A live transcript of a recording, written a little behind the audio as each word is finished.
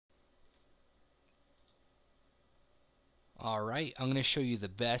Alright, I'm going to show you the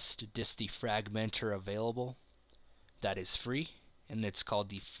best disk defragmenter available that is free, and it's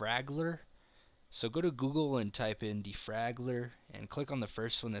called Defragler. So go to Google and type in Defragler and click on the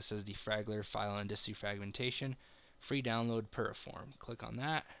first one that says Defragler File and Disk Defragmentation. Free download Piriform. Click on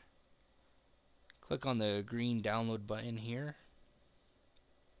that. Click on the green download button here.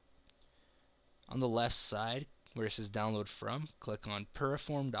 On the left side where it says download from, click on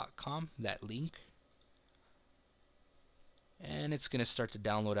piriform.com, that link. And it's going to start to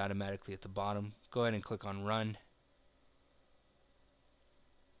download automatically at the bottom. Go ahead and click on run.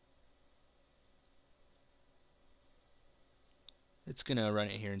 It's going to run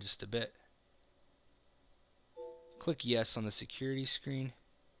it here in just a bit. Click yes on the security screen.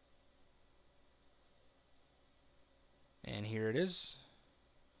 And here it is.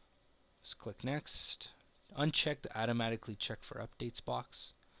 Just click next. Uncheck the automatically check for updates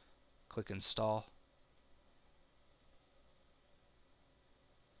box. Click install.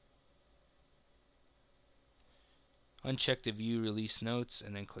 Uncheck the view release notes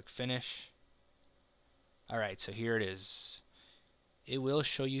and then click finish. Alright, so here it is. It will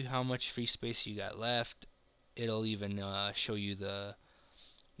show you how much free space you got left. It'll even show you the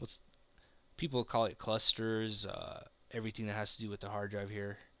people call it clusters, everything that has to do with the hard drive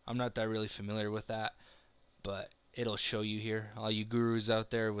here. I'm not that really familiar with that, but it'll show you here. All you gurus out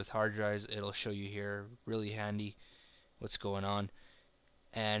there with hard drives, it'll show you here. Really handy what's going on.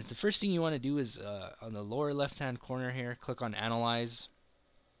 And the first thing you want to do is on the lower left hand corner here, click on Analyze.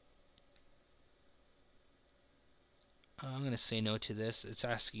 I'm going to say no to this. It's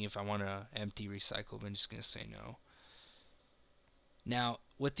asking if I want to empty recycle, but I'm just going to say no. Now,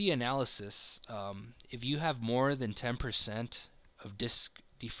 with the analysis, if you have more than 10% of disk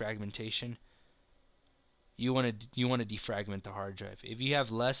defragmentation, you want to defragment the hard drive. If you have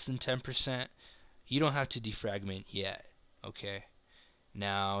less than 10%, you don't have to defragment yet. Okay.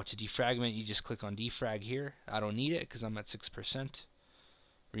 Now, to defragment, you just click on defrag here. I don't need it because I'm at 6%.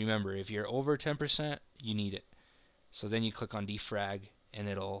 Remember, if you're over 10%, you need it. So then you click on defrag, and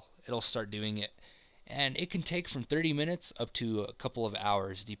it'll start doing it. And it can take from 30 minutes up to a couple of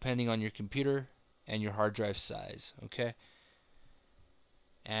hours, depending on your computer and your hard drive size. Okay.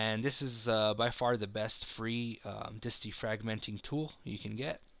 And this is by far the best free disk defragmenting tool you can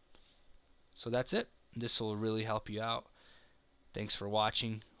get. So that's it. This will really help you out. Thanks for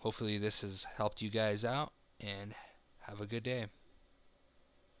watching. Hopefully this has helped you guys out, and have a good day.